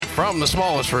From the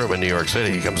smallest room in New York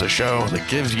City comes a show that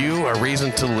gives you a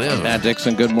reason to live. Matt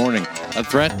Dixon, good morning. A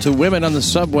threat to women on the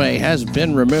subway has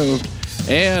been removed,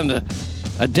 and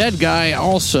a dead guy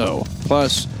also.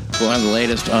 Plus, we'll have the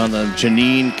latest on the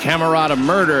Jeanine Cammarata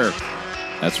murder.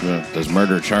 That's those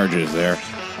murder charges there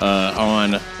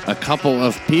on a couple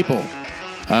of people.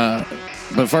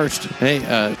 But first,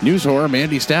 hey, news horror,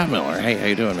 Mandy Stadtmiller. Hey, how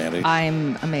you doing, Mandy?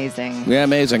 I'm amazing. Yeah,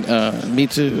 amazing. Me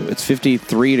too. It's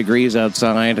 53 degrees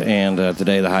outside, and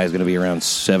today the high is going to be around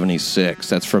 76.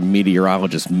 That's from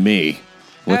meteorologist me,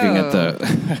 looking at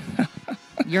the...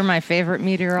 You're my favorite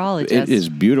meteorologist. It is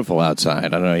beautiful outside. I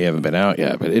don't know, you haven't been out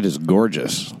yet, but it is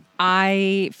gorgeous.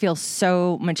 I feel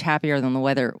so much happier than the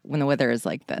weather when the weather is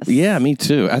like this. Yeah, me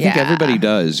too. I think everybody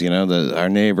does. You know, our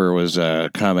neighbor was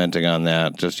commenting on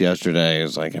that just yesterday.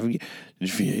 It's like,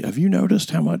 have you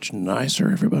noticed how much nicer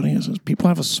everybody is? People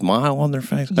have a smile on their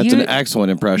face. That's an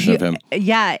excellent impression of him.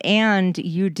 Yeah, and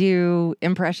you do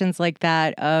impressions like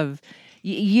that of...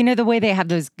 You know the way they have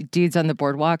those dudes on the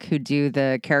boardwalk who do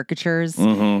the caricatures?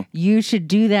 Mm-hmm. You should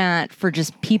do that for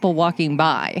just people walking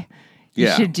by. You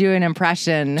should do an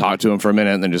impression. Talk to them for a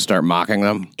minute and then just start mocking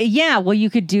them? Yeah, well, you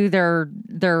could do their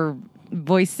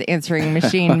voice answering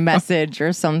machine message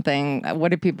or something.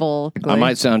 What do people... I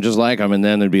might sound just like them, and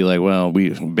then they'd be like, well,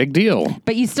 big deal.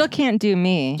 But you still can't do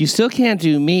me. You still can't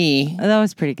do me. Oh, that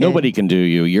was pretty good. Nobody can do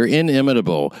you. You're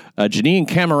inimitable. Jeanine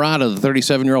Cammarata, the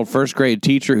 37-year-old first-grade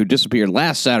teacher who disappeared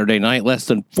last Saturday night, less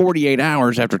than 48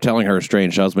 hours after telling her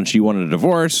estranged husband she wanted a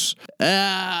divorce.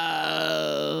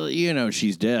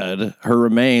 She's dead. Her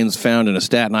remains found in a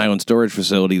Staten Island storage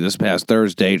facility this past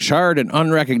Thursday, charred and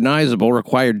unrecognizable,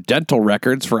 required dental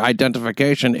records for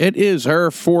identification. It is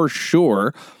her for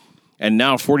sure. And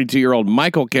now 42-year-old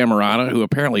Michael Cammarata, who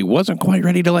apparently wasn't quite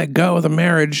ready to let go of the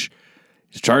marriage,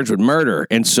 is charged with murder.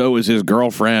 And so is his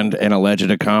girlfriend and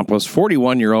alleged accomplice,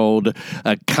 41-year-old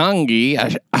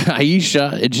Kangi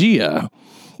Aisha Ejia.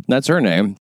 That's her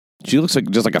name. She looks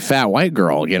just like a fat white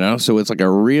girl, so it's like a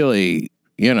really,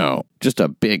 just a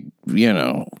big,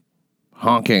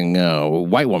 honking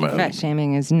white woman. Fat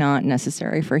shaming is not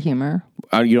necessary for humor.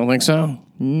 You don't think so?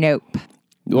 Nope.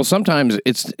 Well, sometimes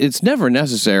it's never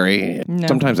necessary. No.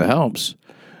 Sometimes it helps.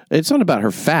 It's not about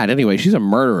her fat anyway. She's a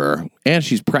murderer, and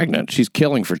she's pregnant. She's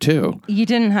killing for two. You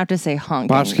didn't have to say honking.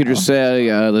 Prosecutors say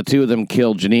the two of them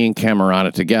killed Jeanine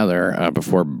Cammarata together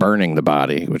before burning the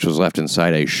body, which was left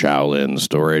inside a Shaolin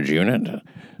storage unit.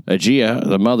 Ajia,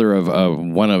 the mother of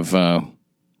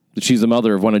she's the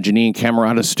mother of one of Jeanine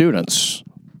Cammarata's students.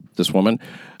 This woman.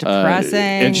 Depressing.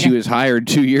 And she was hired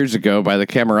 2 years ago by the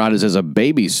Cammaratas as a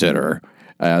babysitter,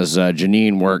 as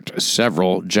Jeanine worked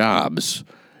several jobs.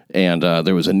 And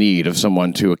there was a need of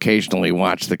someone to occasionally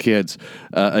watch the kids.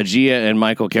 Ajia and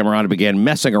Michael Cammarata began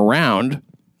messing around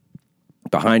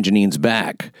behind Jeanine's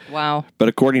back. Wow. But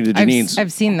according to Jeanine's...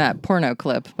 I've seen that porno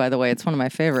clip, by the way. It's one of my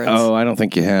favorites. Oh, I don't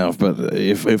think you have. But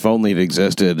if only it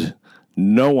existed,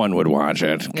 no one would watch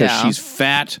it. Because she's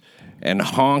fat and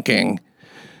honking.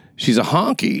 She's a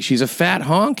honky. She's a fat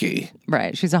honky.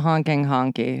 Right. She's a honking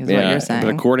honky, is what you're saying.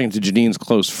 But according to Jeanine's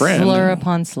close friend... Slur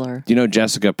upon slur. Do you know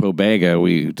Jessica Pobega?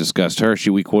 We discussed her.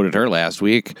 We quoted her last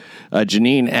week.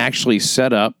 Jeanine actually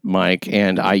set up Mike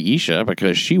and Aisha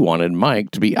because she wanted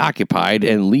Mike to be occupied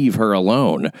and leave her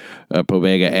alone.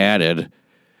 Pobega added,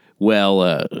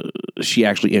 she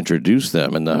actually introduced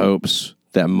them in the hopes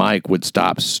that Mike would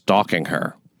stop stalking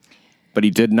her. But he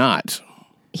did not.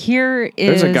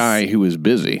 There's a guy who is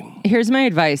busy. Here's my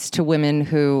advice to women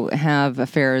who have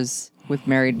affairs with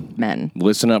married men.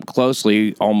 Listen up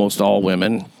closely, almost all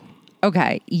women.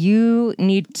 Okay, you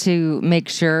need to make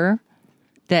sure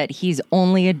that he's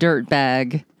only a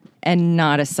dirtbag and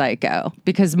not a psycho.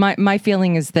 Because my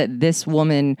feeling is that this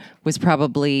woman was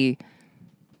probably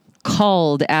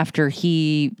called after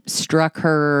he struck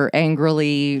her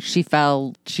angrily. She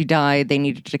fell, she died, they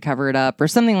needed to cover it up or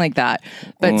something like that.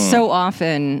 But so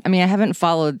often, I haven't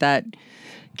followed that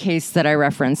case that I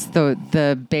referenced,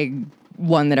 the big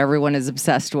one that everyone is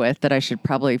obsessed with that I should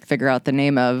probably figure out the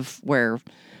name of, where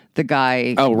the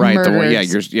guy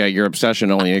murdered. Your obsession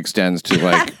only extends to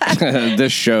like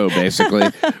this show basically,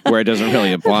 where it doesn't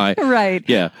really apply. Right.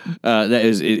 Yeah.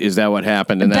 Is that what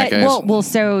happened in that case?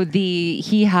 So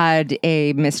he had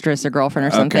a mistress or girlfriend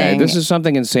or something. Okay, this is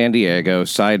something in San Diego.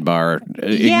 Sidebar.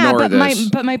 Ignore this.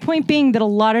 But my point being that a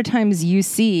lot of times you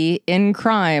see in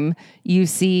crime, you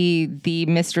see the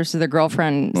mistress or the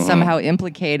girlfriend somehow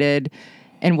implicated.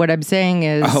 And what I'm saying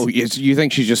is... Oh, you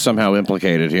think she's just somehow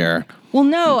implicated here? Well,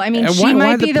 no. I mean, she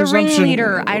might be the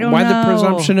ringleader. I don't know. Why the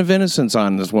presumption of innocence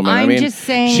on this woman? I'm just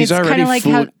saying she's it's already like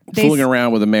how fooling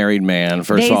around with a married man.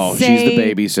 First of all, she's the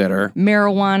babysitter.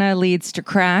 Marijuana leads to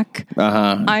crack.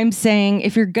 I'm saying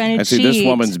if you're going to cheat... I see this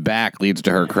woman's back leads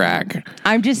to her crack.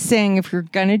 I'm just saying if you're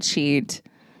going to cheat...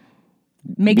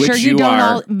 Make Which sure you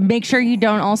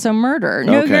don't also murder.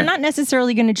 No, you're not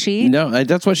necessarily going to cheat. No,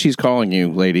 that's what she's calling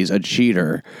you, ladies, a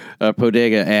cheater.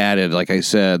 Podega added, like I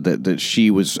said, that she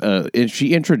was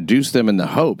she introduced them in the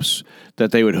hopes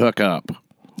that they would hook up.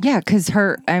 Yeah, because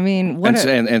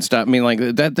and stop. I mean, like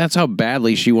that's how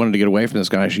badly she wanted to get away from this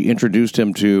guy. She introduced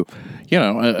him to,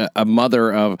 a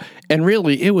mother of, and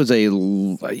really, it was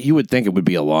you would think it would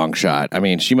be a long shot. I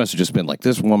mean, she must have just been like,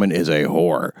 this woman is a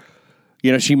whore.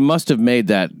 She must have made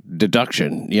that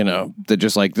deduction, that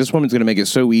just like, this woman's going to make it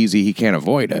so easy he can't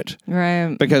avoid it.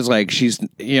 Right. Because, like, she's,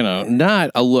 not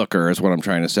a looker is what I'm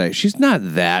trying to say. She's not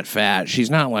that fat.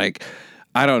 She's not like,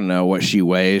 I don't know what she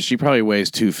weighs. She probably weighs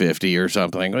 250 or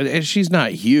something. And she's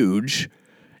not huge.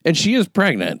 And she is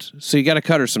pregnant. So you got to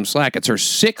cut her some slack. It's her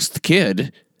 6th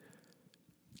kid.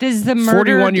 Does the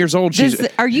murdered... 41 years old.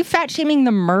 Are you fat-shaming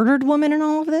the murdered woman in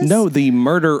all of this? No, the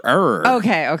murderer.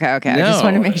 Okay. No. I just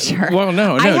want to make sure. Well,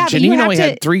 no. Jeanine only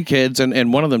had 3 kids,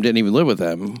 and one of them didn't even live with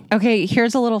them. Okay,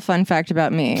 here's a little fun fact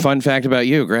about me. Fun fact about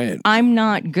you, great. I'm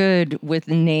not good with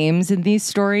names in these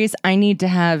stories. I need to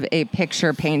have a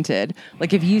picture painted.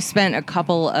 Like, if you spent a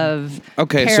couple of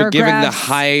so given the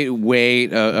height,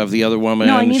 weight of the other woman,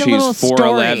 no, I need she's a little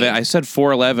 4'11". Story. I said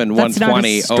 4'11",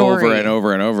 120 over and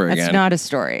over and over again. That's not a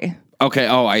story. Okay.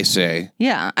 Oh, I see.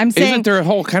 Yeah, I'm saying. Isn't there a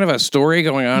whole kind of a story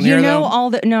going on here?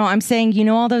 I'm saying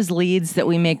all those leads that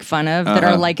we make fun of that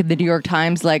are like in the New York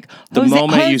Times, like the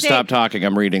moment you stop talking,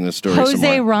 I'm reading the story.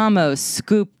 Jose Ramos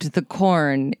scooped the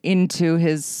corn into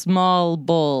his small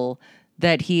bowl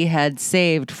that he had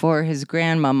saved for his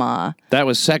grandmama. That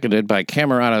was seconded by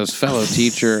Cammarata's fellow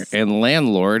teacher and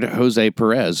landlord, Jose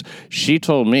Perez. She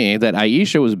told me that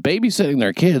Aisha was babysitting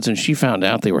their kids and she found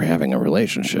out they were having a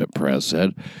relationship, Perez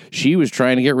said. She was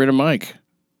trying to get rid of Mike.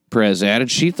 Perez added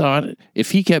she thought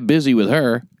if he kept busy with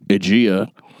her,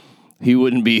 Agia, he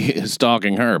wouldn't be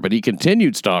stalking her, but he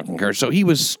continued stalking her. So he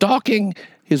was stalking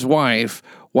his wife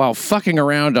while fucking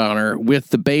around on her with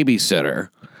the babysitter.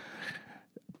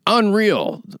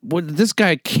 Unreal. This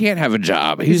guy can't have a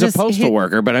job. He's a postal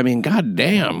worker, but I mean,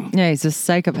 goddamn. Yeah, he's a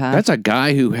psychopath. That's a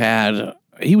guy who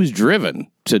he was driven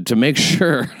to make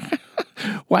sure.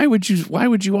 Why would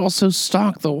you also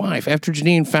stalk the wife? After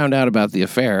Jeanine found out about the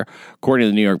affair, according to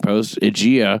the New York Post,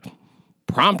 Agia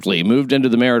promptly moved into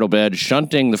the marital bed,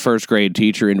 shunting the first-grade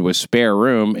teacher into a spare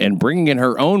room and bringing in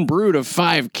her own brood of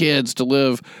 5 kids to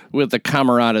live with the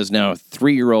Cammarata's now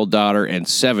 3-year-old daughter and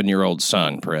 7-year-old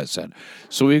son, Perez said.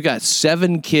 So we've got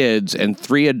 7 kids and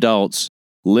 3 adults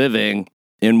living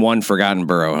in one Forgotten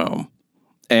Borough home.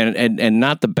 And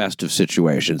not the best of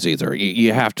situations either.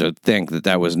 You have to think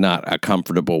that was not a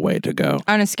comfortable way to go.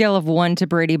 On a scale of 1 to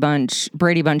Brady Bunch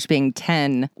being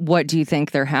 10, what do you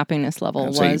think their happiness level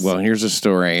was? Well, here's a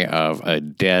story of a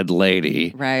dead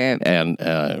lady. Right. And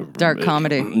dark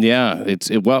comedy. Yeah.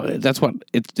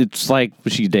 It's like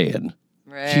she dead.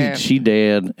 Right. She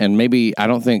dead, and maybe I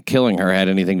don't think killing her had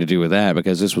anything to do with that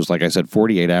because this was, like I said,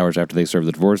 48 hours after they served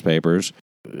the divorce papers.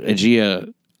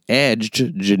 Agia edged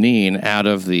Jeanine out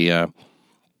of the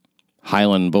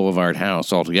Highland Boulevard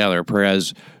house altogether.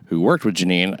 Perez, who worked with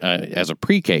Jeanine as a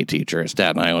pre-K teacher at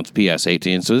Staten Island's PS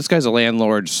 18. So this guy's a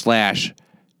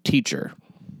landlord/teacher,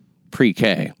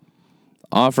 pre-K.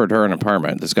 Offered her an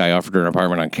apartment. This guy offered her an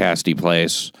apartment on Castee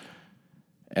Place,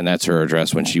 and that's her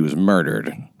address when she was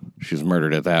murdered. She was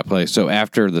murdered at that place. So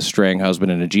after the straying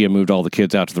husband and Agia moved all the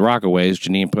kids out to the Rockaways,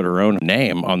 Jeanine put her own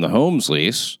name on the home's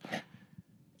lease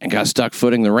and got stuck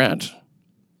footing the rent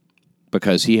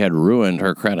because he had ruined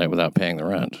her credit without paying the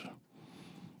rent,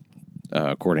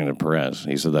 according to Perez.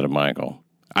 He said that of Michael.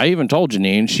 I even told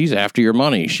Jeanine, she's after your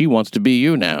money. She wants to be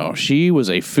you now. She was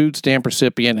a food stamp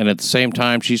recipient, and at the same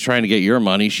time she's trying to get your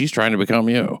money, she's trying to become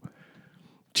you.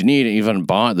 Jeanine even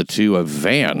bought the two a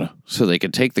van so they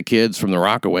could take the kids from the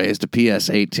Rockaways to PS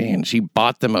 18. She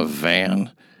bought them a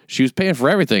van. She was paying for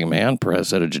everything, man, Perez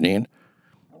said of Jeanine.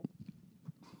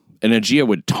 And Agia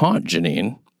would taunt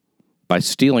Jeanine by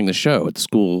stealing the show at the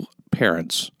school's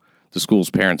parents'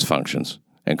 functions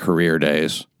and career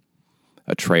days.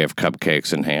 A tray of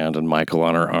cupcakes in hand and Michael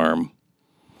on her arm.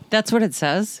 That's what it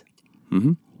says?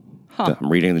 Mm-hmm. Huh. I'm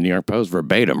reading the New York Post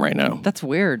verbatim right now. That's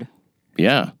weird.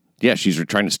 Yeah. Yeah, she's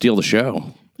trying to steal the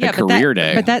show. a career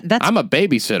day. But that's I'm a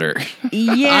babysitter.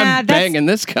 Yeah, I'm banging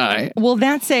this guy. Well,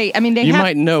 You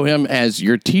might know him as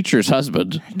your teacher's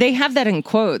husband. They have that in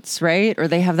quotes, right? Or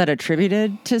they have that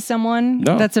attributed to someone.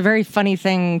 No. That's a very funny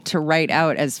thing to write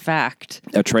out as fact.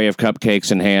 A tray of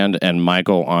cupcakes in hand and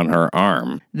Michael on her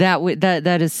arm.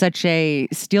 That is such a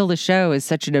steal the show is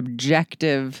such an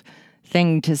objective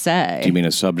thing to say. Do you mean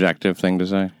a subjective thing to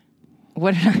say?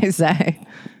 What did I say?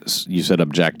 You said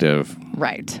objective.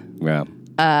 Right. Yeah.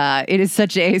 It is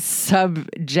such a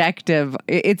subjective.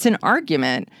 It's an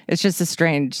argument. It's just a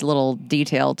strange little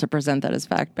detail to present that as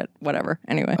fact, but whatever.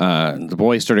 Anyway. The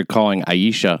boy started calling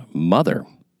Aisha mother.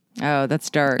 Oh, that's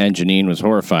dark. And Jeanine was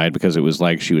horrified because it was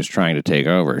like she was trying to take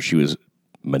over. She was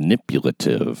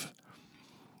manipulative.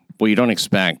 Well, you don't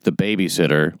expect the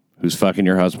babysitter who's fucking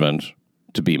your husband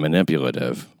to be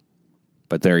manipulative.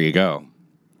 But there you go.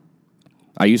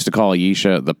 I used to call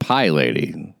Aisha the pie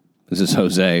lady. This is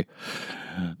Jose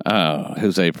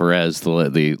Perez,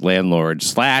 the landlord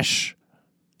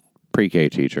 / pre-K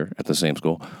teacher at the same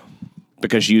school,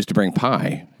 because she used to bring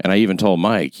pie. And I even told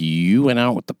Mike, you went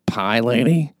out with the pie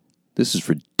lady? This is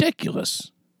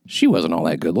ridiculous. She wasn't all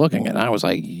that good looking. And I was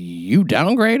like, you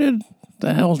downgraded?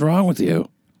 The hell's wrong with you?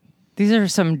 These are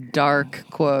some dark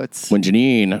quotes. When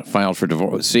Jeanine filed for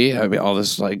divorce, see, I mean, all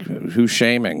this, like, who's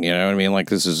shaming? You know what I mean? Like,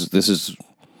 this is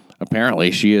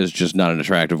apparently she is just not an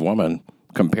attractive woman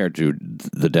compared to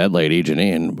the dead lady,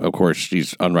 Jeanine. Of course,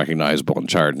 she's unrecognizable and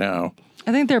charred now.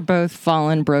 I think they're both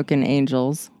fallen, broken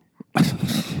angels.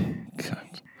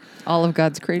 God. All of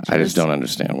God's creatures. I just don't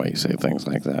understand why you say things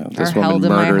like that. This Are held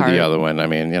woman in my murdered heart. the other one. I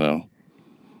mean,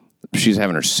 she's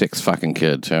having her 6th fucking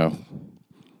kid, too.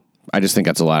 I just think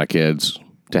that's a lot of kids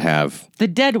to have. The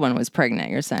dead one was pregnant,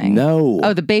 you're saying? No.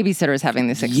 Oh, the babysitter is having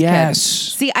the 6th Yes.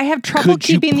 kid. See, I have trouble Could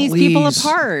you keeping these people please-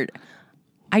 apart.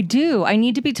 I do. I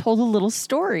need to be told a little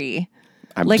story.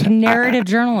 I'm like narrative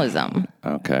journalism.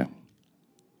 Okay.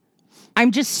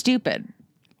 I'm just stupid.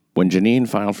 When Jeanine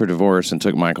filed for divorce and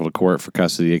took Michael to court for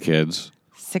custody of kids.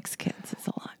 6 kids is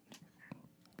a lot.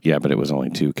 Yeah, but it was only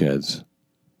 2 kids.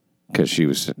 Because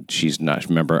she's not,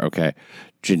 remember, okay.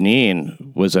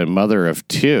 Jeanine was a mother of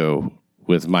 2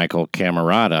 with Michael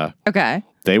Cammarata. Okay.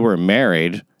 They were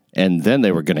married, and then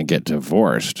they were going to get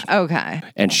divorced. Okay.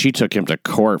 And she took him to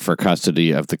court for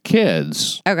custody of the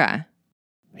kids. Okay.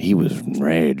 He was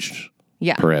enraged,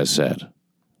 Yeah. Perez said.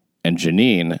 And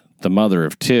Jeanine, the mother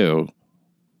of 2,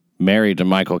 married to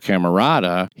Michael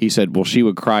Cammarata, he said, well, she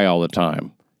would cry all the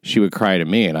time. She would cry to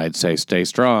me, and I'd say, stay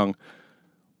strong.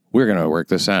 We're going to work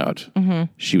this out.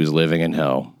 Mm-hmm. She was living in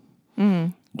hell.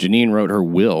 Mm-hmm. Jeanine wrote her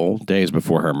will days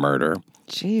before her murder.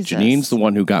 Jesus. Janine's the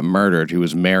one who got murdered, who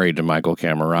was married to Michael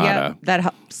Cammarata. Yeah, that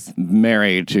helps.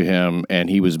 Married to him, and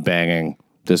he was banging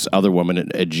this other woman,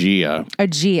 Agia.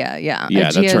 Agia, yeah. Yeah,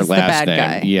 Agia's that's her the last bad name.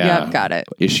 guy. Yeah. Yep, got it.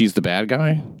 Is she the bad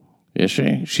guy? Is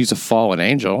she? She's a fallen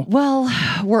angel. Well,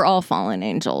 we're all fallen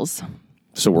angels.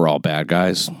 So we're all bad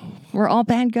guys. We're all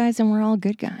bad guys and we're all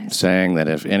good guys. Saying that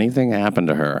if anything happened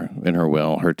to her in her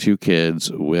will, her 2 kids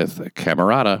with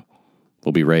Cammarata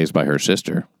will be raised by her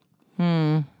sister.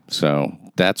 So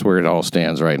that's where it all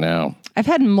stands right now. I've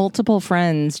had multiple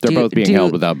friends. They're both being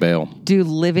held without bail. Do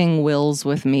living wills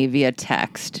with me via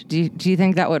text. Do you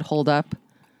think that would hold up?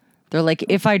 They're like,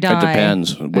 if I die, It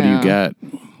depends. What do you get?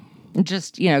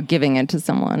 Just giving it to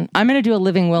someone. I'm going to do a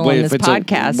living will on this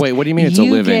podcast. Wait, what do you mean it's a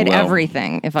living will? You get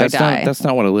everything if I die. That's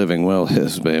not what a living will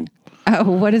is, babe.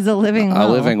 Oh, what is a living will? A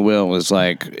living will is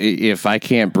like, if I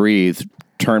can't breathe,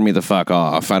 turn me the fuck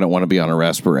off. I don't want to be on a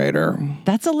respirator.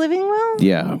 That's a living will?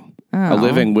 Yeah. A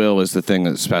living will is the thing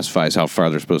that specifies how far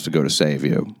they're supposed to go to save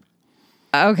you.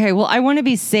 Okay, well, I want to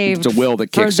be saved. It's a will that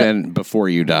kicks in before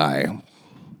you die.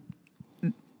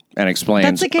 And explains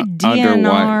That's like a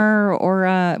DNR or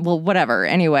a, whatever.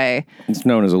 Anyway. It's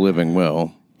known as a living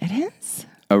will. It is?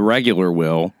 A regular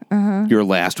will, your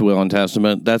last will and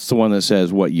testament, that's the one that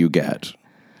says what you get.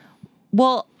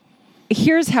 Well,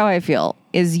 here's how I feel,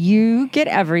 is you get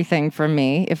everything from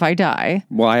me if I die.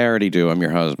 Well, I already do. I'm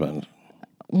your husband.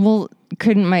 Well,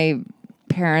 couldn't my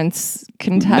parents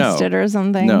contest it or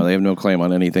something? No, they have no claim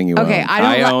on anything you own. Okay,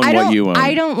 I own what you own.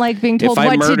 I don't like being told what to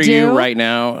do. If I murder you right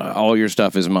now, all your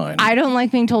stuff is mine. I don't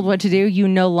like being told what to do. You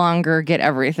no longer get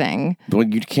everything. Well,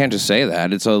 you can't just say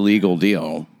that. It's a legal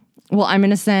deal. Well, I'm going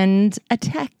to send a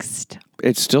text.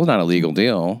 It's still not a legal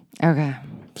deal. Okay.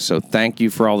 So thank you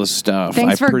for all this stuff.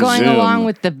 Thanks for going along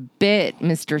with the bit,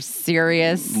 Mr.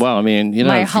 Serious. Well, I mean, you know,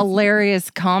 my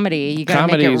hilarious comedy. You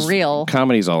gotta make it real.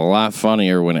 Comedy's a lot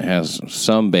funnier when it has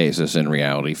some basis in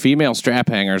reality. Female strap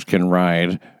hangers can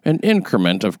ride an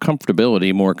increment of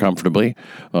comfortability more comfortably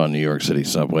on New York City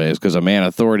subways because a man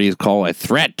authorities call a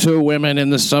threat to women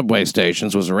in the subway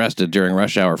stations was arrested during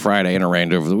rush hour Friday and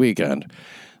arraigned over the weekend.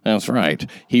 That's right.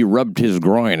 He rubbed his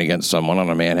groin against someone on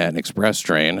a Manhattan Express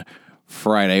train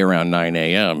Friday around 9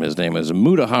 a.m. His name is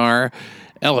Mutahar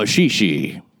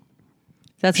El-Hashishi.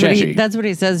 That's what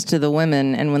he says to the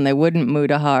women, and when they wouldn't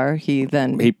Mutahar, he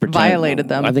violated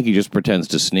them. I think he just pretends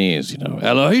to sneeze, you know.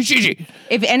 El-Hashishi.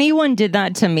 If anyone did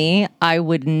that to me, I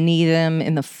would knee them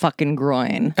in the fucking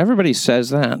groin. Everybody says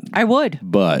that. I would.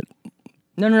 But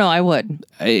No, I would.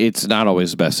 It's not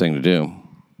always the best thing to do.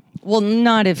 Well,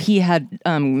 not if he had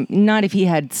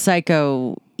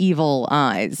psycho evil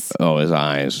eyes. Oh, his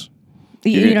eyes.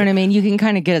 You know what I mean? You can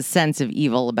kind of get a sense of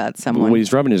evil about someone. When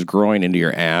he's rubbing his groin into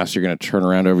your ass, you're going to turn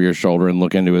around over your shoulder and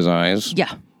look into his eyes?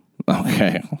 Yeah.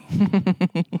 Okay.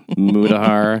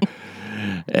 Mutahar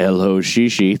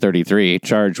El-Hashishi, 33,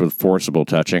 charged with forcible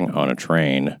touching on a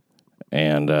train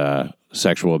and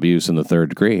sexual abuse in the third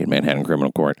degree in Manhattan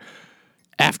Criminal Court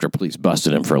after police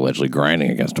busted him for allegedly grinding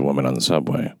against a woman on the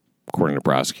subway, according to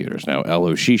prosecutors. Now,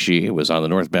 El-Hashishi was on the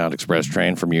northbound express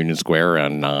train from Union Square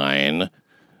around 9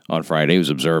 on Friday. He was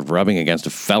observed rubbing against a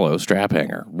fellow strap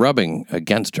hanger, rubbing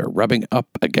up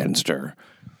against her.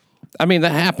 I mean,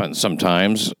 that happens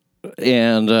sometimes,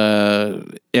 and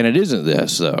it isn't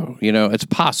this, though. You know, it's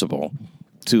possible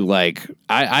to, like,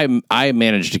 I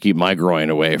managed to keep my groin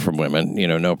away from women, you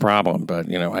know, no problem, but,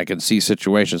 you know, I can see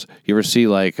situations. You ever see,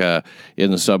 like,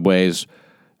 in the subways,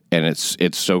 and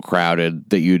it's so crowded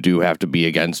that you do have to be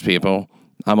against people?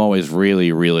 I'm always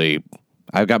really, really...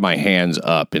 I've got my hands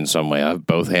up in some way. I have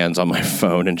both hands on my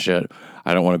phone and shit.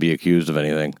 I don't want to be accused of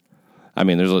anything. I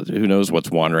mean, who knows what's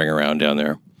wandering around down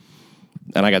there.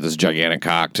 And I got this gigantic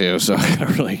cock, too, so you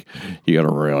got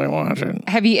to really watch it.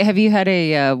 Have you had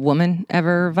a woman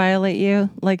ever violate you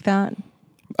like that?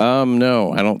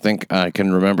 No, I don't think I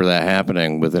can remember that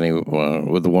happening with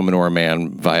a woman or a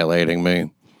man violating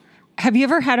me. Have you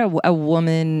ever had a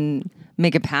woman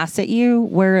make a pass at you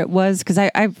where it was? Because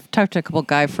I've talked to a couple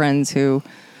guy friends who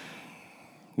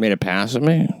made a pass at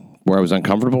me where I was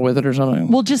uncomfortable with it or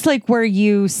something. Well, just like where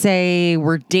you say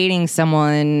we're dating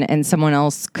someone and someone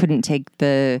else couldn't take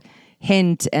the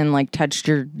hint and like touched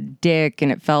your dick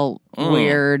and it felt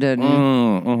weird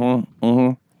and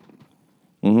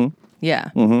yeah.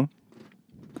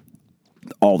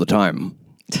 All the time.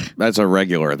 That's a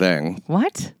regular thing.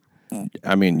 What?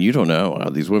 I mean, you don't know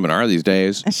how these women are these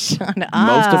days. Shut up.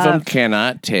 Most of them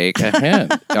cannot take a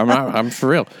hint. I'm for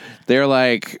real. They're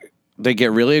like, they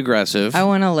get really aggressive. I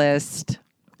want a list.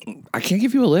 I can't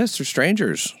give you a list. They're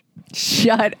strangers.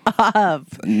 Shut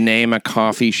up. Name a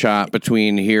coffee shop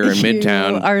between here and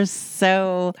Midtown. You are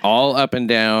so all up and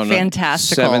down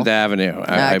fantastical. 7th Avenue.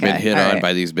 I've been hit on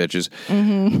by these bitches.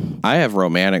 Mm-hmm. I have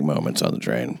romantic moments on the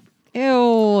train.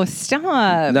 Ew,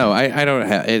 stop. No, I don't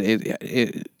have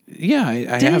it. Yeah, I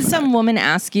have. Didn't some woman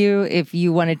ask you if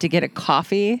you wanted to get a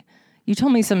coffee? You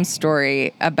told me some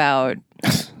story about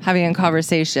having a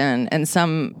conversation and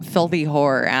some filthy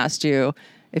whore asked you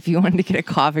if you wanted to get a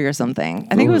coffee or something.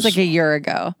 I think it was like a year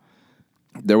ago.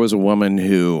 There was a woman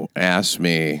who asked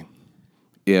me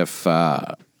if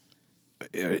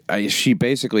she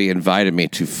basically invited me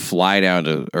to fly down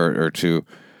to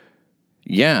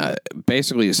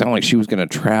basically it sounded like she was going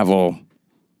to travel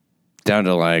down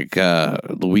to like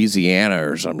Louisiana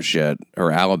or some shit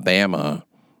or Alabama,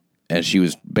 and she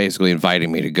was basically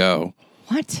inviting me to go.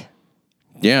 What?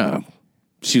 Yeah.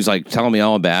 She was like telling me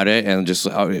all about it and just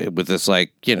with this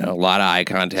like, you know, a lot of eye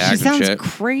contact she and shit.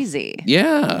 Sounds crazy.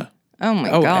 Yeah. Oh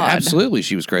my God. Absolutely.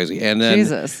 She was crazy. And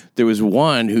then there was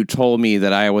one who told me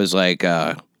that I was like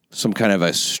some kind of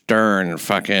a stern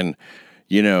fucking,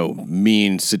 you know,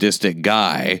 mean sadistic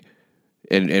guy.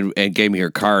 And gave me her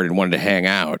card and wanted to hang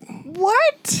out.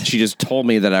 What? She just told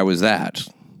me that I was that.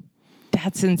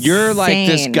 That's insane. You're like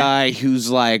this guy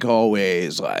who's like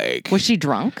always like... Was she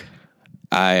drunk?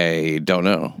 I don't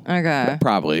know. Okay.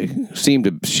 Probably.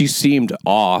 She seemed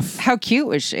off. How cute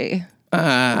was she?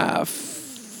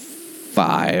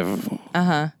 5.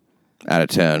 Uh-huh. Out of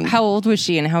 10. How old was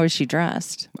she and how was she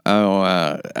dressed? Oh,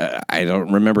 I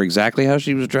don't remember exactly how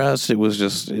she was dressed. It was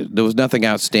just, there was nothing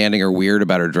outstanding or weird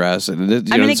about her dress. And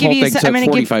this whole thing took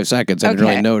 45 seconds. I didn't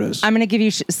really notice. I'm going to give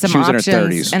you some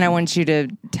options, and I want you to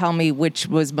tell me which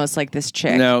was most like this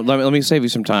chick. No, let me save you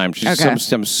some time. She's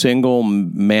some single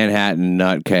Manhattan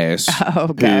nutcase.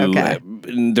 Okay.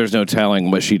 there's no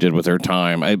telling what she did with her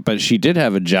time. But she did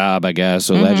have a job, I guess,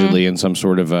 allegedly in some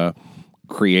sort of a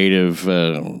creative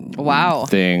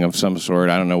thing of some sort.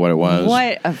 I don't know what it was.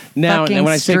 What a now, fucking and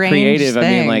when I say creative,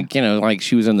 thing. I mean like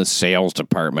she was in the sales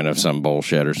department of some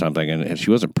bullshit or something, and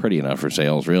she wasn't pretty enough for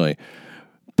sales, really.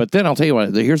 But then I'll tell you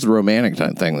what. Here's the romantic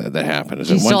thing that happened. Is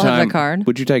Do you that one still time, have the card?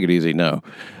 Would you take it easy? No.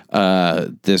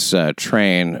 This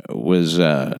train was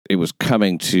it was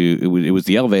coming to it was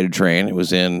the elevated train. It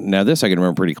was in now this I can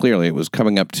remember pretty clearly. It was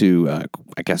coming up to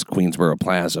I guess Queensboro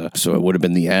Plaza, so it would have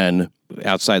been the end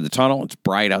outside the tunnel. It's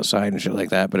bright outside and shit like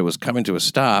that. But it was coming to a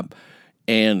stop,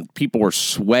 and people were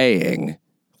swaying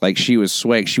like she was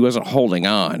swaying. She wasn't holding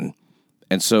on,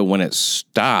 and so when it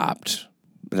stopped.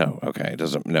 No, okay, it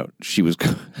doesn't. No, she was.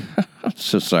 I'm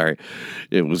so sorry.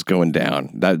 It was going down.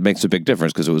 That makes a big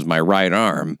difference because it was my right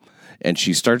arm, and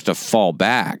she starts to fall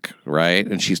back, right?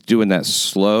 And she's doing that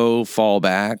slow fall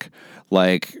back,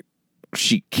 like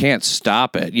she can't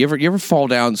stop it. You ever fall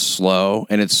down slow,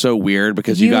 and it's so weird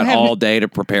because you got all day to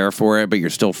prepare for it, but you're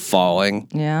still falling.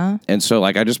 Yeah. And so,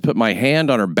 like, I just put my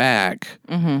hand on her back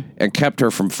and kept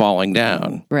her from falling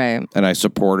down. Right. And I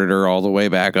supported her all the way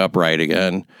back upright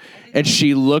again. And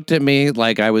she looked at me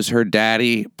like I was her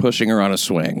daddy pushing her on a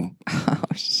swing. Oh,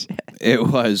 shit. It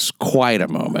was quite a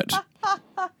moment.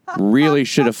 Really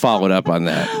should have followed up on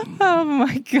that. Oh,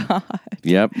 my God.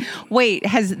 Yep. Wait,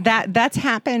 has that's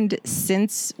happened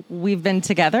since we've been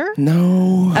together?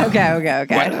 No. Okay.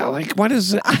 What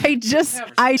is it? I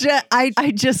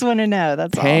just want to know.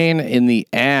 That's Pain in the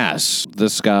ass.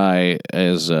 This guy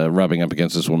is rubbing up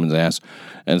against this woman's ass.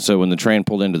 And so when the train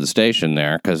pulled into the station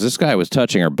there, because this guy was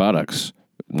touching her buttocks,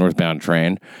 northbound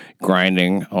train,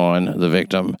 grinding on the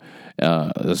victim.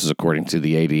 This is according to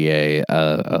the ADA.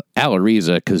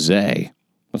 Alariza Kazay.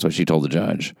 That's what she told the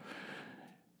judge.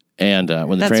 And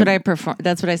when the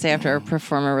That's what I say after I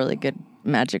perform a really good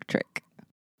magic trick.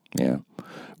 Yeah.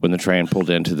 When the train pulled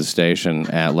into the station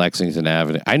at Lexington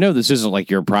Avenue. I know this isn't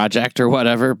like your project or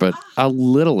whatever, but a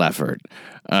little effort.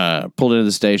 Pulled into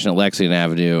the station at Lexington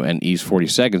Avenue and East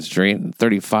 42nd Street. A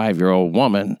 35-year-old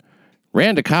woman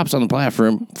ran to cops on the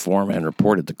platform and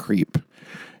reported the creep.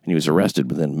 And he was arrested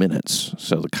within minutes.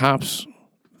 So the cops,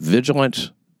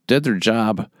 vigilant, did their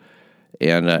job.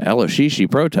 And El Oshishi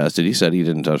protested. He said he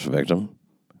didn't touch the victim.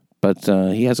 But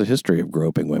he has a history of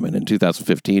groping women. In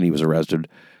 2015, he was arrested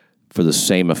for the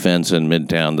same offense in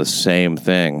Midtown, the same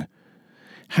thing.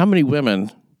 How many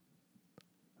women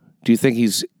do you think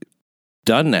he's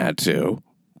done that to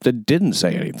that didn't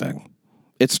say anything?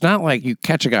 It's not like you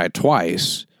catch a guy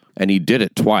twice, and he did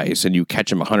it twice, and you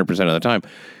catch him 100% of the time.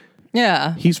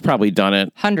 Yeah. He's probably done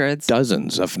it hundreds,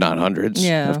 dozens, if not hundreds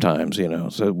of times,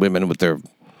 So women with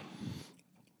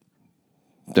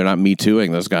they're not Me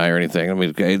Tooing this guy or anything. I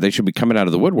mean, they should be coming out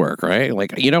of the woodwork, right?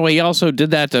 Like, he also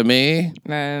did that to me.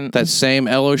 That same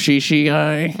El Oshishi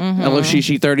guy, El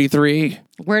Oshishi 33.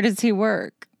 Where does he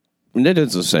work? It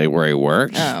doesn't say where he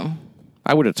works. Oh.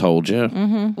 I would have told you.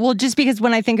 Mm-hmm. Well, just because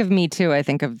when I think of Me Too, I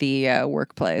think of the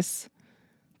workplace.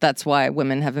 That's why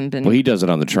women haven't been. Well, he does it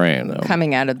on the train, though.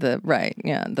 Coming out of the right,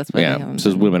 yeah. That's why. Yeah, it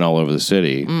says women all over the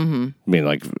city. Mm-hmm. I mean,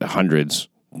 like hundreds.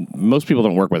 Most people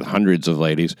don't work with hundreds of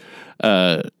ladies.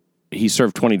 He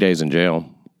served 20 days in jail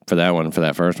for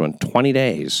that first one. 20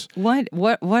 days. What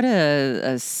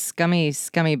a scummy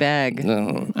bag.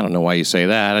 No, I don't know why you say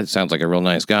that. It sounds like a real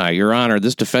nice guy. Your Honor,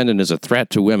 this defendant is a threat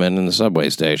to women in the subway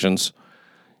stations.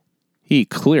 He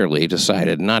clearly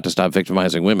decided not to stop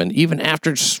victimizing women, even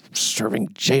after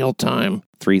serving jail time.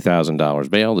 $3,000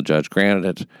 bail. The judge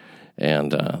granted it.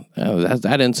 And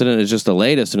that incident is just the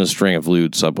latest in a string of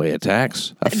lewd subway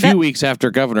attacks. A few weeks after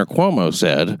Governor Cuomo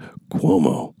said,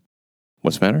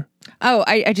 what's the matter? Oh,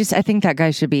 I think that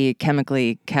guy should be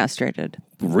chemically castrated.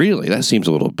 Really? That seems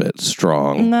a little bit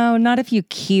strong. No, not if you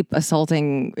keep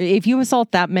assaulting. If you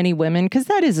assault that many women, because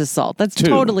that is assault. That's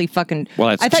totally fucking. Well,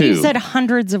 that's I thought two. You said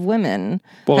hundreds of women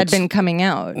had been coming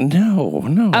out. No.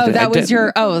 Oh, that was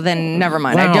your. Oh, then never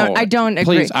mind. Wow. I don't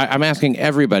agree. Please, I'm asking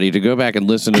everybody to go back and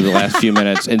listen to the last few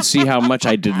minutes and see how much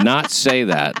I did not say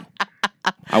that.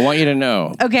 I want you to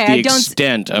know the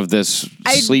extent of this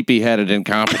sleepy-headed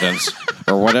incompetence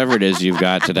or whatever it is you've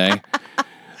got today.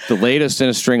 The latest in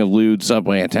a string of lewd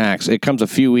subway attacks. It comes a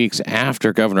few weeks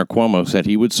after Governor Cuomo said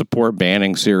he would support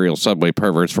banning serial subway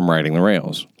perverts from riding the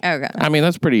rails. Okay. I mean,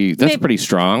 that's pretty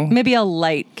strong. Maybe a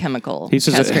light chemical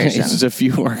castration. He says if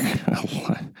you are...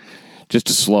 just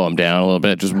to slow him down a little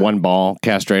bit, just one ball,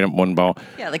 castrate him, one ball.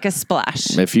 Yeah, like a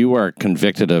splash. If you are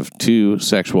convicted of 2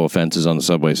 sexual offenses on the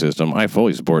subway system, I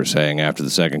fully support saying after the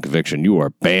second conviction, you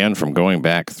are banned from going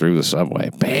back through the subway.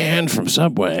 Banned from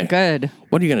subway. Good.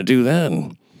 What are you going to do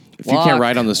then? If you can't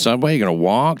ride on the subway, you're going to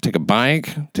walk, take a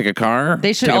bike, take a car,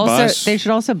 They should take a bus. They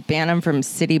should also ban him from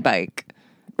City Bike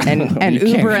and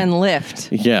Uber and Lyft.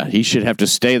 Yeah, he should have to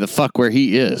stay the fuck where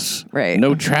he is. Right.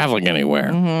 No traveling anywhere.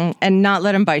 And not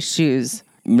let him buy shoes.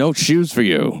 No shoes for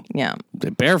you. Yeah.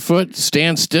 Barefoot,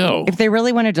 stand still. If they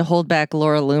really wanted to hold back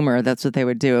Laura Loomer, that's what they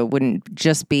would do. It wouldn't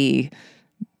just be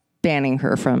banning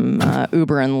her from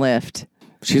Uber and Lyft.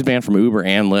 She's banned from Uber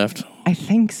and Lyft? I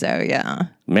think so, yeah.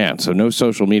 Man, so no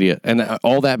social media. And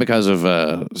all that because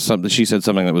of something. She said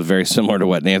something that was very similar to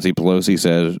what Nancy Pelosi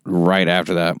said right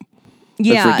after that.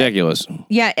 Yeah. That's ridiculous.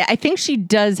 Yeah, I think she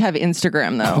does have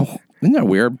Instagram, though. Isn't that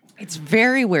weird? It's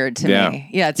very weird to me.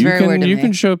 Yeah, it's very weird to you me. You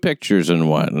can show pictures and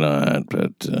whatnot,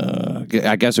 but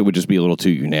I guess it would just be a little too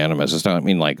unanimous. It's not. I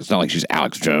mean, like it's not like she's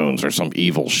Alex Jones or some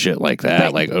evil shit like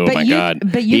that.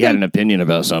 God, he had an opinion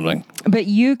about something. But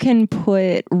you can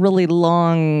put really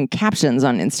long captions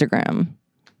on Instagram.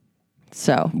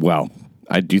 So, well,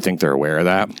 do you think they're aware of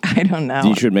that? I don't know.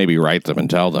 You should maybe write them and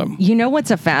tell them. You know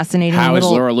what's a fascinating How is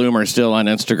Laura Loomer still on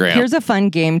Instagram? Here's a fun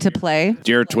game to play.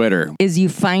 Dear Twitter. Is you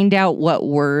find out what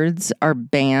words are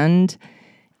banned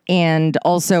and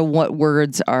also what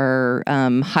words are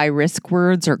high-risk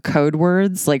words or code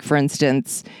words. Like, for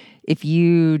instance, if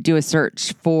you do a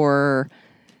search for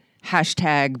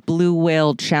hashtag blue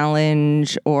whale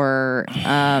challenge or...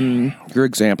 Your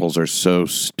examples are so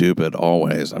stupid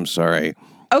always. I'm sorry.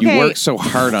 Okay, you work so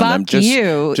hard on them.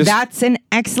 Just that's an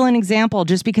excellent example.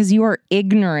 Just because you are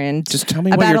ignorant, just tell me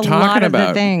what you're talking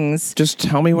about. Things. Just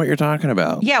tell me what you're talking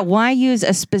about. Yeah, why use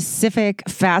a specific,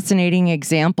 fascinating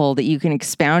example that you can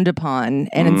expound upon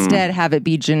and instead have it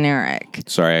be generic?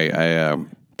 Sorry,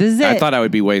 This is it. I thought I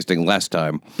would be wasting less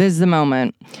time. This is the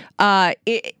moment.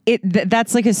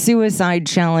 That's like a suicide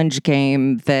challenge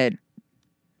game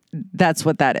that's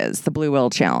what that is, the Blue Whale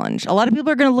Challenge. A lot of people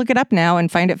are going to look it up now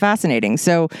and find it fascinating.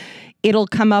 So it'll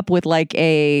come up with like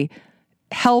a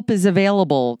help is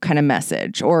available kind of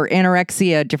message or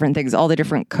anorexia, different things, all the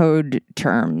different code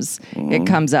terms. It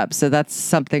comes up. So that's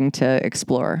something to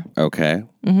explore. Okay.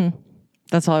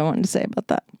 That's all I wanted to say about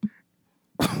that.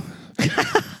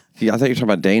 Yeah, I thought you were talking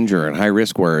about danger and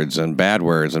high-risk words and bad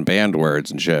words and banned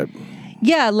words and shit.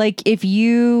 Yeah, like if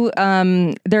you,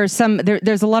 there's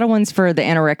a lot of ones for the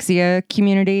anorexia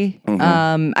community.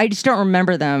 I just don't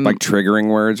remember them. Like triggering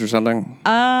words or something?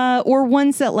 Or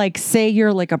ones that like, say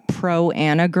you're like a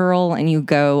pro-Anna girl and you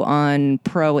go on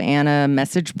pro-Anna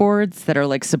message boards that are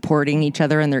like supporting each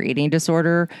other in their eating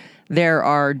disorder. There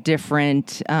are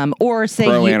different, or say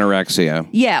pro-anorexia.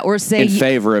 Yeah, or say in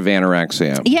favor of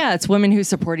anorexia. Yeah, it's women who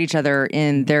support each other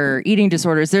in their eating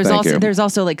disorders. There's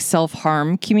also like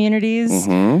self-harm communities,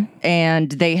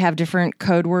 and they have different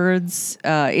code words.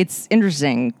 It's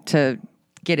interesting to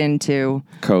get into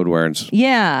code words.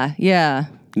 Yeah.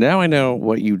 Now I know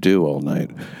what you do all night.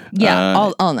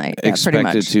 Yeah, all night. Yeah,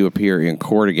 expected to appear in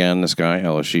court again, this guy,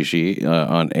 Elashishi,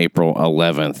 on April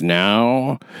 11th.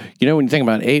 Now, you know, when you think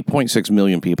about 8.6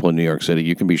 million people in New York City,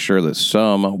 you can be sure that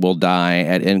some will die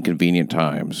at inconvenient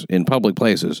times in public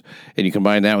places. And you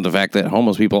combine that with the fact that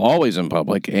homeless people are always in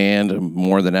public, and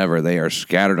more than ever, they are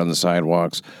scattered on the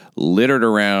sidewalks, littered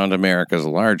around America's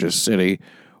largest city,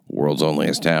 world's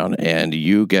onlyest town, and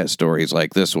you get stories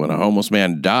like this one. A homeless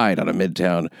man died on a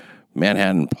Midtown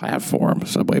Manhattan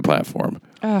subway platform.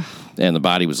 Ugh. And the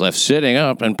body was left sitting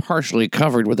up and partially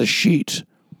covered with a sheet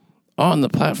on the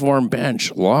platform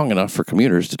bench long enough for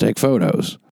commuters to take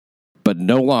photos. But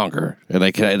no longer. And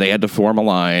they had to form a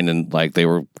line, and like they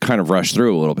were kind of rushed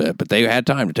through a little bit, but they had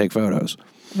time to take photos.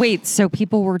 Wait, so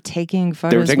people were taking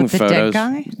photos with the dead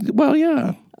guy? Well,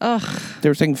 yeah. Ugh. They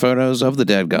were taking photos of the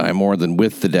dead guy more than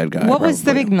with the dead guy. What was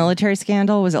the big military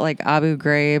scandal? Was it like Abu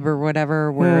Ghraib or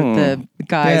whatever, where the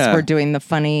guys were doing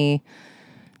the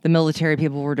military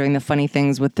people were doing the funny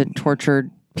things with the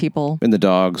tortured people? And the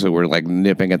dogs that were like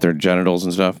nipping at their genitals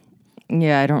and stuff?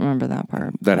 Yeah, I don't remember that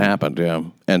part. That happened, yeah.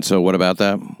 And so what about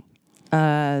that?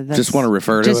 Just want to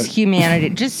refer to it? Humanity.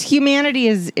 Just humanity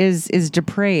is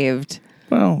depraved.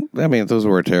 Well, I mean, if those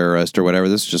were a terrorist or whatever,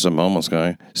 this is just some homeless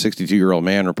guy. 62-year-old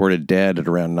man reported dead at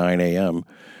around 9 a.m.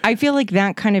 I feel like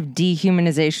that kind of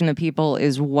dehumanization of people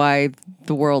is why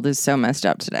the world is so messed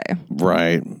up today.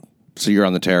 Right. So you're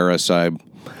on the terrorist side.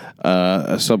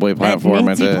 A subway platform.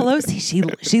 Nancy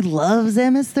Pelosi, she loves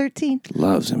MS-13.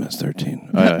 Loves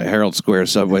MS-13. Herald Sq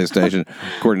subway station.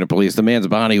 According to police, the man's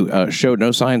body showed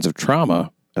no signs of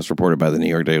trauma, as reported by the New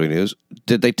York Daily News.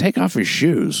 Did they take off his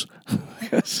shoes?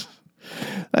 Yes.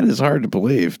 That is hard to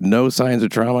believe. No signs of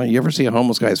trauma. You ever see a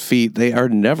homeless guy's feet? They are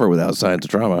never without signs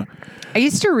of trauma. I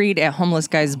used to read a homeless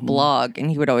guy's blog, and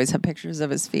he would always have pictures of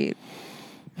his feet.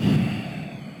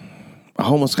 A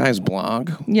homeless guy's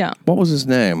blog? Yeah. What was his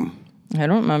name? I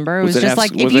don't remember. It was just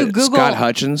like if you Google Scott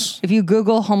Hutchins. If you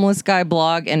Google homeless guy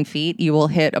blog and feet, you will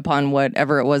hit upon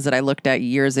whatever it was that I looked at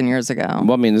years and years ago.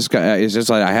 Well, I mean, this guy is just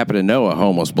like I happen to know a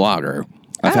homeless blogger.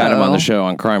 I've had him on the show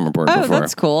on Crime Report before. Oh,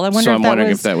 that's cool. I wonder so if I'm that wondering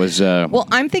was, if that was. Well,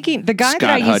 I'm thinking the guy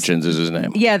Scott Hutchins is his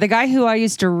name. Yeah, the guy who I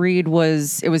used to read it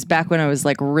was back when I was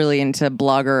like really into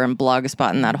Blogger and Blogspot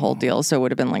and that whole deal. So it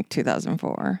would have been like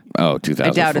 2004. Oh,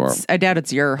 2004. I doubt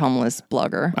it's your homeless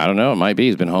blogger. I don't know. It might be.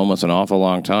 He's been homeless an awful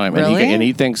long time. Really? And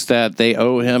he thinks that they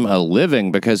owe him a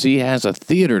living because he has a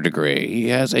theater degree. He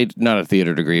has not a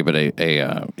theater degree, but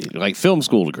a like film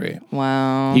school degree.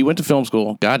 Wow. He went to film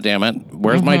school. God damn it.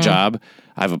 Where's my job?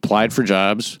 I've applied for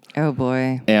jobs. Oh,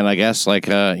 boy. And I guess, like,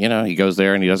 he goes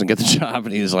there and he doesn't get the job.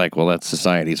 And he's like, well, that's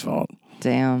society's fault.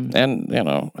 Damn. And,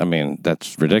 I mean,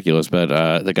 that's ridiculous.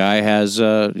 But the guy has,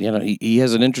 he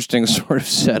has an interesting sort of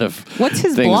set of What's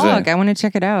his things blog? I want to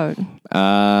check it out. You'd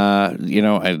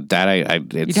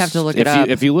have to look it up.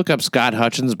 If you look up Scott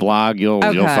Hutchins' blog, you'll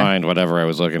find whatever I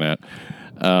was looking at.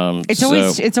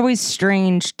 It's always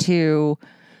strange to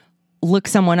look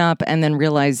someone up and then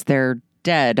realize they're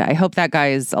dead. I hope that guy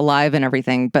is alive and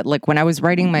everything. But like when I was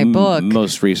writing my book,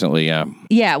 most recently,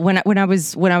 yeah, when I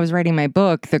was writing my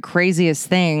book, the craziest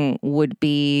thing would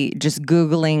be just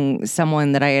Googling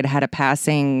someone that I had a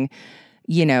passing,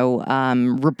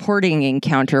 reporting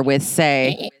encounter with,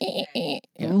 say,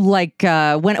 like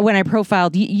when I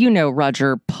profiled,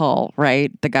 Roger Paul,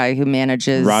 right? The guy who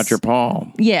manages Roger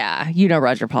Paul. Yeah,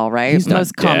 Roger Paul, right? He's not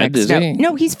dead, is he?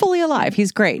 No, he's fully alive.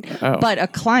 He's great. Oh. But a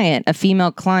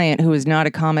female client who is not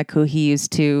a comic who he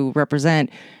used to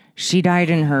represent, she died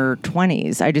in her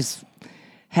 20s.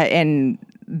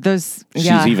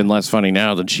 She's even less funny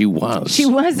now than she was. She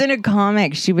wasn't a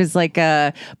comic. She was like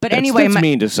a. But anyway, that's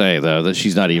mean to say though that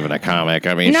she's not even a comic.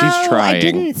 I mean, no, she's trying. I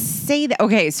didn't say that.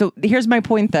 Okay, so here's my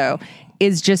point though: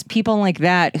 is just people like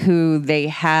that who they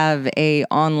have a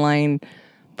online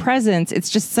presence. It's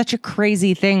just such a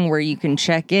crazy thing where you can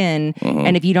check in,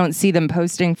 and if you don't see them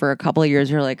posting for a couple of years,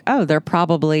 you're like, oh, they're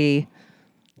probably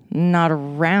not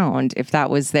around. If that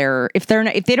was if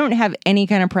they don't have any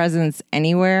kind of presence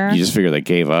anywhere, you just figure they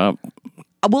gave up.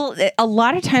 Well, a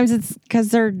lot of times it's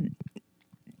because they're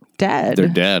dead. They're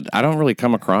dead. I don't really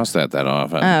come across that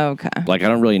often. Oh, okay. Like I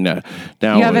don't really know.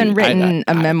 Now you haven't written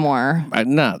a memoir.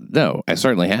 No, I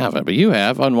certainly haven't. But you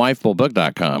have on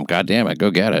wifefulbook.com. God damn it,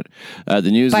 go get it. The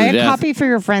news. Buy of the a death. copy for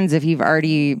your friends if you've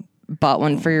already bought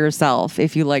one for yourself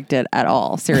if you liked it at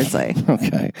all. Seriously.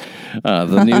 Okay.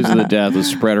 The news of the death was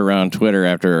spread around Twitter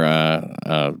after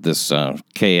this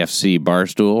KFC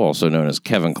Barstool, also known as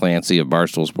Kevin Clancy of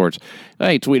Barstool Sports,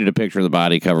 he tweeted a picture of the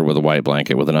body covered with a white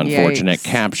blanket with an unfortunate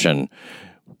caption,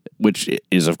 which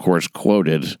is, of course,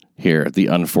 quoted here, the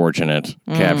unfortunate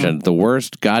caption, "The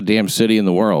worst goddamn city in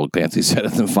the world," Clancy said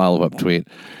in the follow-up tweet.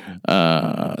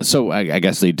 So I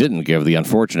guess they didn't give the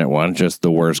unfortunate one, just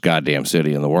the worst goddamn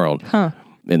city in the world.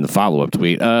 In the follow-up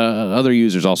tweet. Other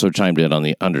users also chimed in on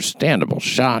the understandable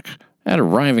shock at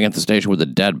arriving at the station with a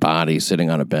dead body sitting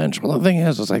on a bench. Well, the thing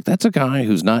is, it's like, that's a guy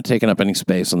who's not taking up any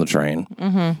space on the train.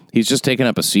 He's just taking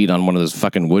up a seat on one of those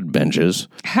fucking wood benches.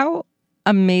 How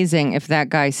amazing if that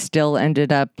guy still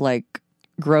ended up like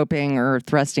groping or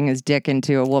thrusting his dick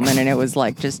into a woman and it was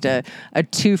like just a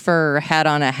twofer hat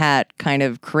on a hat kind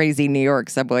of crazy New York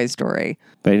subway story.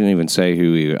 They didn't even say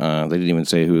who he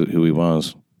who he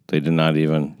was. They did not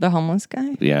even. The homeless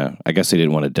guy? Yeah. I guess they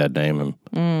didn't want to dead name him.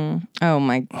 Oh,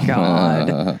 my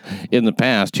God. In the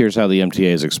past, here's how the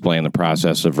MTA has explained the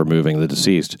process of removing the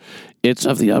deceased. It's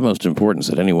of the utmost importance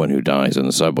that anyone who dies in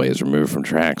the subway is removed from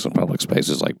tracks and public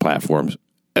spaces like platforms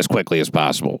as quickly as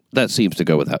possible. That seems to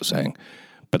go without saying.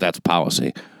 But that's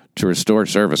policy. To restore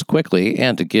service quickly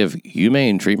and to give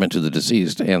humane treatment to the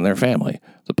deceased and their family.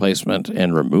 The placement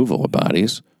and removal of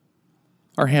bodies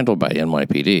are handled by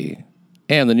NYPD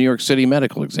and the New York City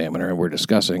Medical Examiner, and we're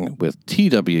discussing with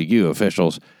TWU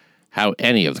officials how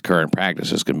any of the current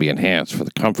practices can be enhanced for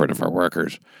the comfort of our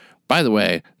workers. By the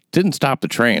way, didn't stop the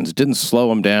trains, didn't slow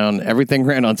them down. Everything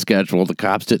ran on schedule. The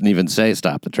cops didn't even say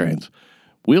stop the trains.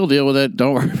 We'll deal with it.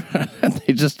 Don't worry about it.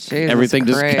 They just, everything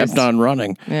just kept on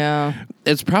running. Yeah.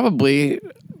 It's probably,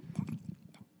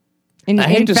 I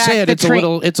hate to say it, it's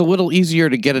a little easier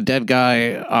to get a dead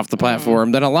guy off the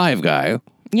platform than a live guy.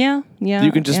 Yeah.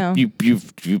 You can just, you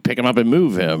pick him up and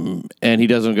move him, and he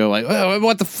doesn't go like, oh,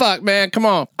 what the fuck, man? Come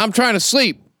on. I'm trying to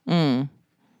sleep. We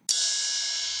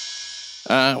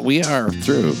are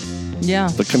through. Yeah.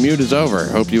 The commute is over.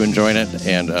 Hope you enjoyed it,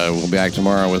 and we'll be back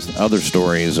tomorrow with other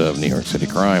stories of New York City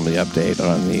crime, the update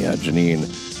on the Jeanine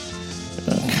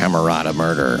Cammarata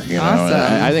murder. You know, Awesome.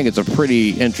 And I think it's a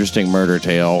pretty interesting murder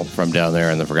tale from down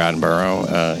there in the Forgotten Borough.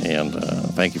 And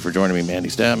thank you for joining me, Mandy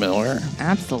Stadtmiller.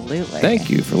 Absolutely. Thank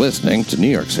you for listening to New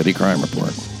York City Crime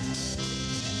Report.